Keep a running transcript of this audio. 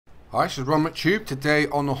Hi, this is Ron McTube. Today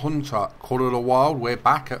on the Hunter, Call of the Wild, we're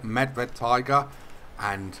back at Medved Taiga,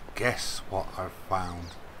 and guess what I've found?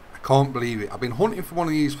 I can't believe it. I've been hunting for one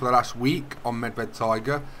of these for the last week on Medved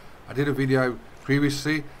Taiga. I did a video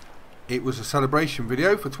previously. It was a celebration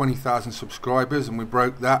video for 20,000 subscribers and we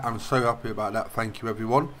broke that. I'm so happy about that, thank you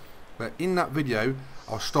everyone. But in that video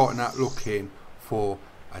I was starting out looking for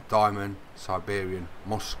a diamond Siberian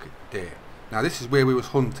Musk Deer. Now this is where we was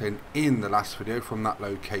hunting in the last video, from that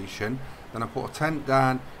location. Then I put a tent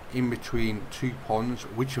down in between two ponds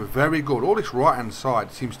which are very good. All this right hand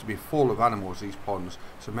side seems to be full of animals, these ponds,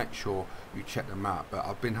 so make sure you check them out. But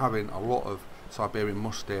I've been having a lot of Siberian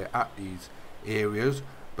Musk Deer at these areas.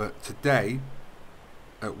 But today,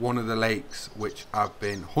 at one of the lakes which I've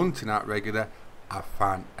been hunting at regular, I've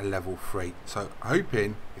found a level 3. So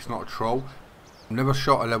hoping it's not a troll. I've never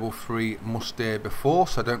shot a level 3 Musk Deer before,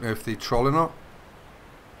 so I don't know if they troll or not.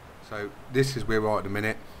 So this is where we are at the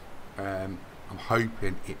minute. I'm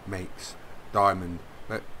hoping it makes diamond.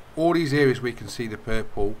 But all these areas where you can see the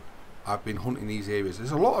purple, I've been hunting these areas.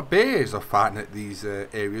 There's a lot of bears I've found at these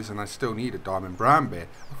areas, and I still need a diamond brown bear.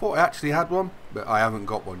 I thought I actually had one, but I haven't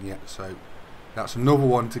got one yet, so that's another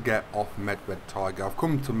one to get off Medved Taiga. I've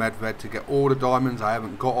come to Medved to get all the diamonds I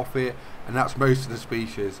haven't got off here, and that's most of the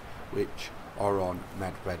species which are on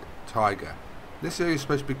Medved Taiga. This area is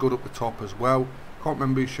supposed to be good up the top as well. Can't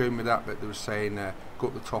remember who showed me that, but they were saying go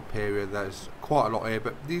up the top area, there's quite a lot here.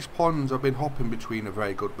 But these ponds I've been hopping between are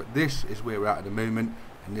very good, but this is where we're at the moment.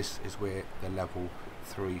 And this is where the level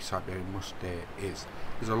 3 Siberian Musk Deer is.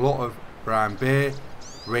 There's a lot of brown bear,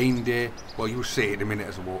 reindeer. Well, you'll see it in a minute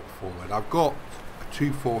as I walk forward. I've got a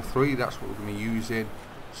 243, that's what we're going to be using.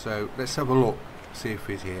 So let's have a look, see if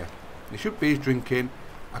he's here. He should be drinking.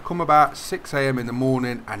 I come about 6 AM in the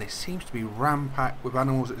morning and it seems to be ram-packed with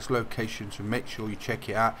animals at this location, so make sure you check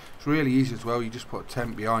it out. It's really easy as well. You just put a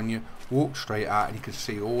tent behind you, walk straight out, and you can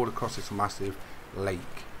see all across this massive lake.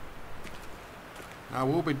 Now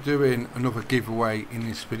we'll be doing another giveaway in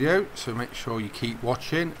this video, so make sure you keep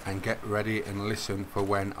watching and get ready and listen for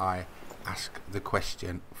when I ask the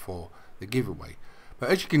question for the giveaway.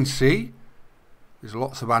 But as you can see, there's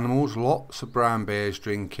lots of animals, lots of brown bears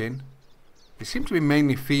drinking. It seems to be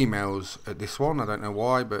mainly females at this one, I don't know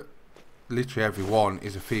why, but literally every one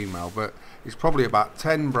is a female. But it's probably about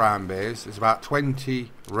 10 brown bears, there's about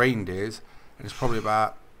 20 reindeers, and it's probably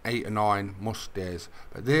about 8 or 9 Musk Deers.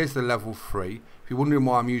 But there's the level 3. If you're wondering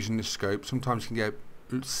why I'm using the scope, sometimes you can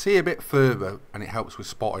go see a bit further and it helps with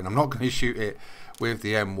spotting. I'm not going to shoot it with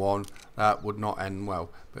the M1, that would not end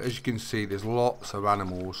well. But as you can see, there's lots of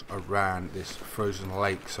animals around this frozen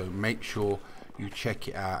lake, so make sure you check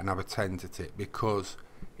it out and have a tent at it, because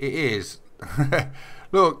it is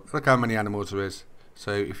look how many animals there is.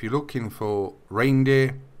 So if you're looking for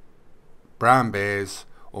reindeer, brown bears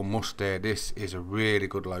or Musk Deer, this is a really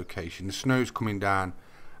good location. The snow's coming down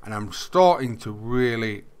and I'm starting to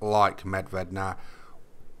really like Medved now.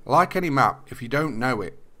 Like any map, if you don't know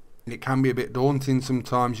it, it can be a bit daunting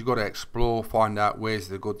sometimes. You've got to explore, find out where's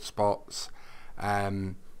the good spots,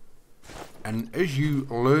 and as you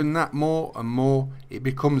learn that more and more, it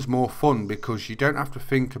becomes more fun, because you don't have to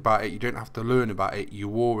think about it, you don't have to learn about it,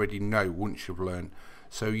 you already know once you've learned.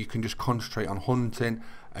 So you can just concentrate on hunting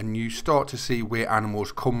and you start to see where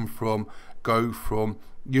animals come from, go from.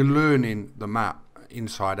 You're learning the map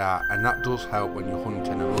inside out, and that does help when you're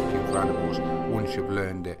hunting and looking for animals once you've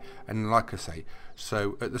learned it. And like I say,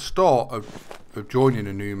 so at the start of joining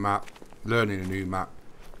a new map, learning a new map,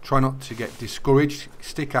 try not to get discouraged,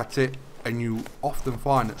 stick at it, and you often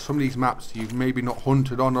find that some of these maps you've maybe not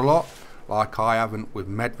hunted on a lot, like I haven't with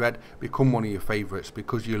Medved, become one of your favourites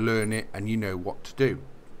because you learn it and you know what to do.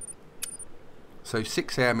 So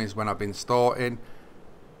 6 AM is when I've been starting.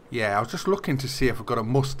 Yeah, I was just looking to see if I've got a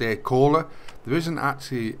Musk Deer caller. There isn't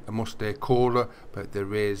actually a Musk Deer caller, but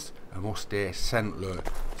there is a Musk Deer scent lure.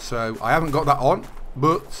 So I haven't got that on,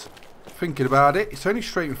 but thinking about it, it's only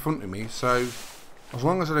straight in front of me, so as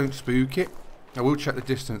long as I don't spook it, I will check the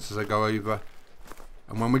distance as I go over.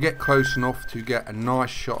 And when we get close enough to get a nice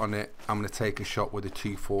shot on it, I'm going to take a shot with a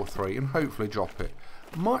 243 and hopefully drop it.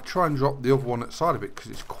 I might try and drop the other one outside of it because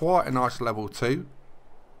it's quite a nice level 2.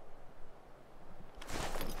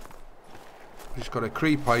 Just got to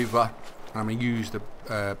creep over and I'm going to use the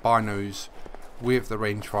binos with the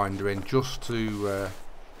rangefinder in just to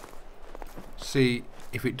see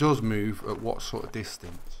if it does move at what sort of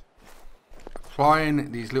distance.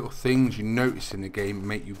 Applying these little things you notice in the game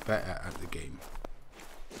make you better at the game.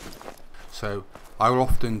 So I will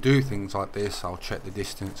often do things like this. I'll check the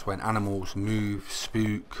distance when animals move,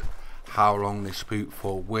 spook, how long they spook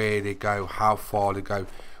for, where they go, how far they go.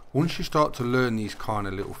 once you start to learn these kind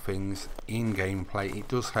of little things in gameplay, it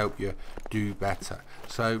does help you do better.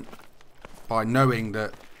 So by knowing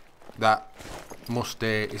that Musk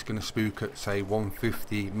Deer is going to spook at say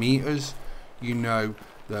 150 meters, you know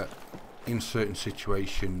that in certain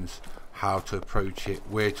situations how to approach it,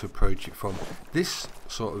 where to approach it from. This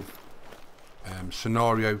sort of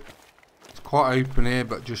scenario, it's quite open here,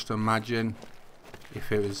 but just imagine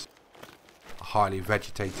if it was a highly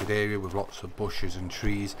vegetated area with lots of bushes and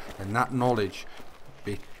trees, and that knowledge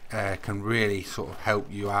can really sort of help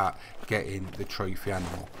you out getting the trophy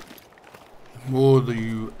animal. The more that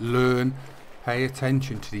you learn, pay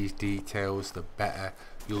attention to these details, the better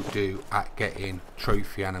you'll do at getting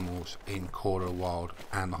trophy animals in Call of the Wild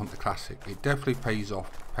and the Hunter Classic. It definitely pays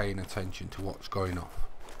off paying attention to what's going on.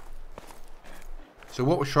 So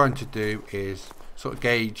what we're trying to do is sort of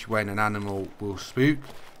gauge when an animal will spook,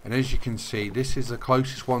 and as you can see, this is the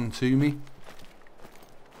closest one to me,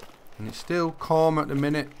 and it's still calm at the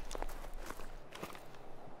minute.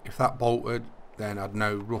 If that bolted, then I'd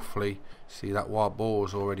know roughly. See, that wild boar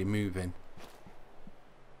is already moving.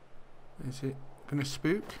 Is it gonna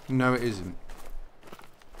spook? No, it isn't.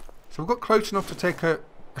 So I've got close enough to take a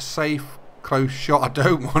safe close shot. I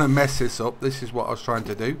don't want to mess this up. This is what I was trying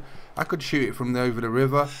to do. I could shoot it from over the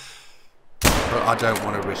river, but I don't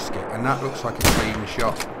want to risk it. And that looks like a clean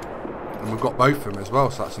shot, and we've got both of them as well,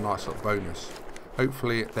 so that's a nice little bonus.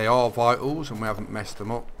 Hopefully they are vitals and we haven't messed them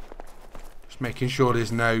up. Just making sure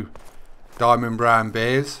there's no diamond brown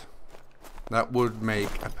bears. That would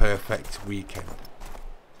make a perfect weekend.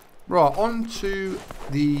 Right, on to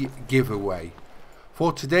the giveaway.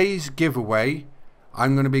 For today's giveaway,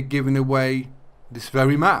 I'm going to be giving away this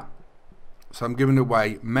very map. So I'm giving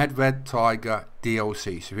away Medved Taiga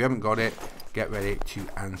DLC. So if you haven't got it, get ready to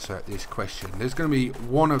answer this question. There's going to be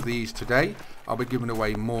one of these today. I'll be giving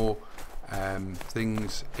away more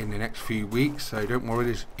things in the next few weeks. So don't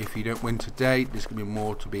worry, if you don't win today, there's going to be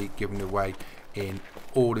more to be given away in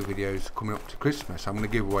all the videos coming up to Christmas. I'm going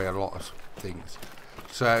to give away a lot of things.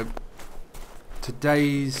 So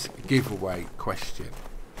today's giveaway question: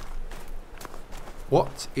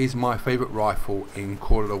 what is my favourite rifle in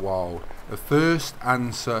Call of the Wild? The first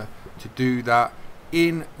answer to do that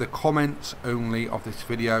in the comments only of this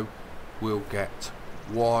video will get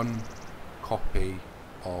one copy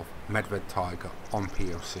of Medved Taiga on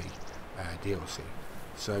DLC DLC.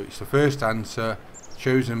 So it's the first answer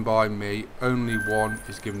chosen by me. Only one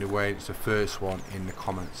is given away. It's the first one in the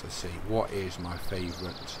comments I see. What is my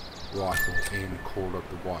favourite rifle in Call of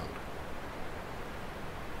the Wild?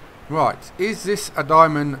 Right, is this a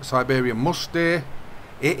diamond Siberian Musk Deer?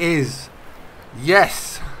 It is.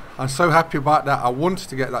 Yes, I'm so happy about that. I wanted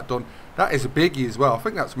to get that done. That is a biggie as well. I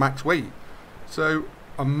think that's max weight. So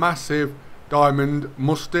a massive diamond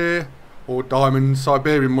Musk Deer, or diamond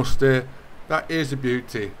Siberian Musk Deer. That is a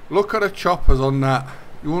beauty. Look at the choppers on that.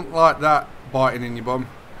 You wouldn't like that biting in your bum.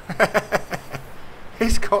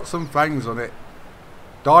 It's got some fangs on it.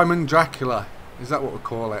 Diamond Dracula, is that what we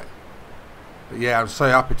call it? But yeah, I'm so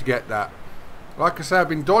happy to get that. Like I say, I've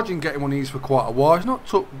been dodging getting one of these for quite a while. It's not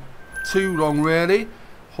took too long really.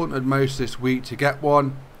 Hunted most this week to get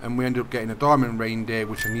one, and we ended up getting a diamond reindeer,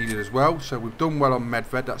 which I needed as well. So we've done well on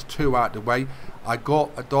Medved. That's 2 out of the way. I got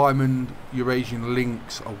a diamond Eurasian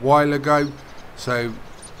lynx a while ago, so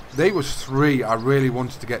there was 3 I really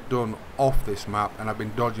wanted to get done off this map, and I've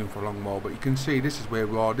been dodging for a long while. But you can see this is where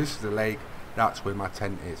we are. This is the lake. That's where my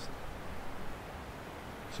tent is.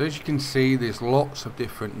 So as you can see, there's lots of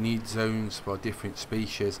different need zones for different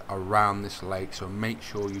species around this lake, so make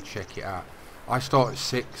sure you check it out. I start at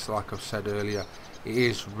 6, like I've said earlier. It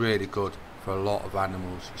is really good for a lot of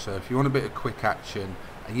animals. So if you want a bit of quick action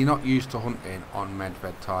and you're not used to hunting on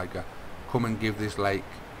Medved Taiga, come and give this lake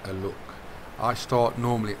a look. I start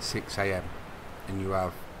normally at 6 AM and you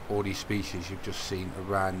have all these species you've just seen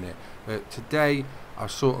around there. But today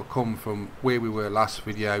I've sort of come from where we were last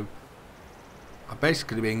video. I've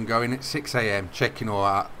basically been going at 6 AM, checking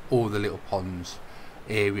all the little ponds,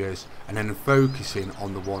 areas, and then focusing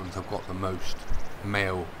on the ones I've got the most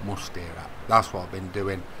male Musk Deer at. That's what I've been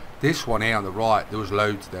doing. This one here on the right, there was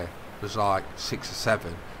loads there. There's like 6 or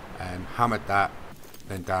 7. Hammered that,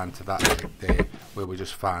 then down to that lake there, where we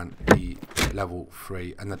just found the level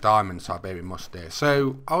 3 and the diamond Siberian Musk Deer.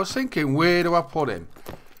 So I was thinking, where do I put him?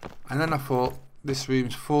 And then I thought, this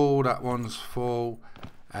room's full, that one's full.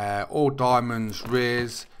 All diamonds,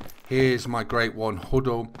 rears. Here's my great one,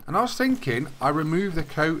 Huddle. And I was thinking, I removed the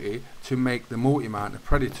coatie to make the multi-mount, the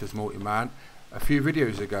Predator's multi-mount, a few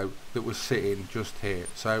videos ago, that was sitting just here.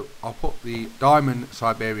 So I'll put the diamond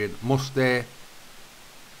Siberian Musk Deer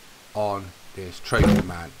on this trophy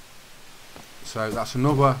mount. So that's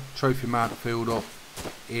another trophy mount filled up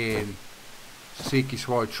in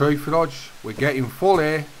Seekiswai Trophy Lodge. We're getting full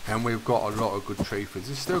here, and we've got a lot of good trophies.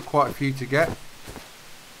 There's still quite a few to get,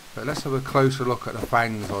 but let's have a closer look at the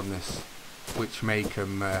fangs on this, which make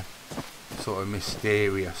them sort of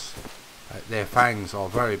mysterious. Their fangs are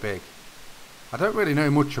very big. I don't really know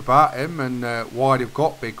much about them and why they've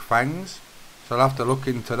got big fangs, so I'll have to look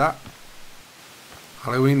into that.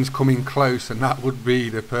 Halloween's coming close, and that would be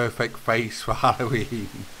the perfect face for Halloween.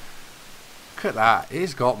 Look at that,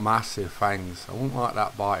 he's got massive fangs. I wouldn't like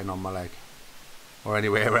that biting on my leg or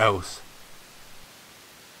anywhere else.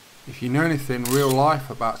 If you know anything real life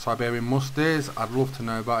about Siberian musk deers, I'd love to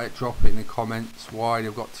know about it. Drop it in the comments, why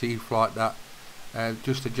they've got teeth like that.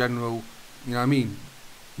 Just a general, you know what I mean,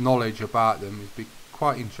 knowledge about them would be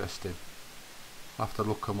quite interesting. I'll have to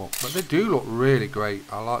look them up, but they do look really great.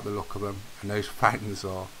 I like the look of them, and those fangs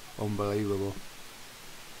are unbelievable.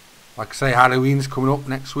 Like I say, Halloween's coming up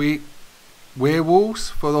next week. Werewolves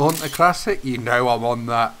for the Hunter Classic, you know I'm on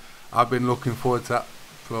that. I've been looking forward to that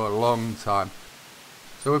for a long time.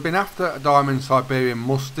 So we've been after a diamond Siberian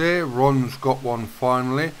musk deer. Ron's got one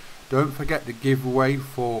finally. Don't forget the giveaway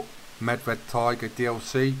for Medved Taiga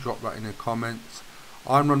DLC. Drop that in the comments.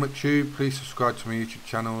 I'm Ron McTube. Please subscribe to my YouTube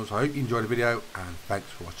channels. I hope you enjoyed the video, and thanks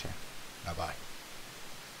for watching. Bye bye.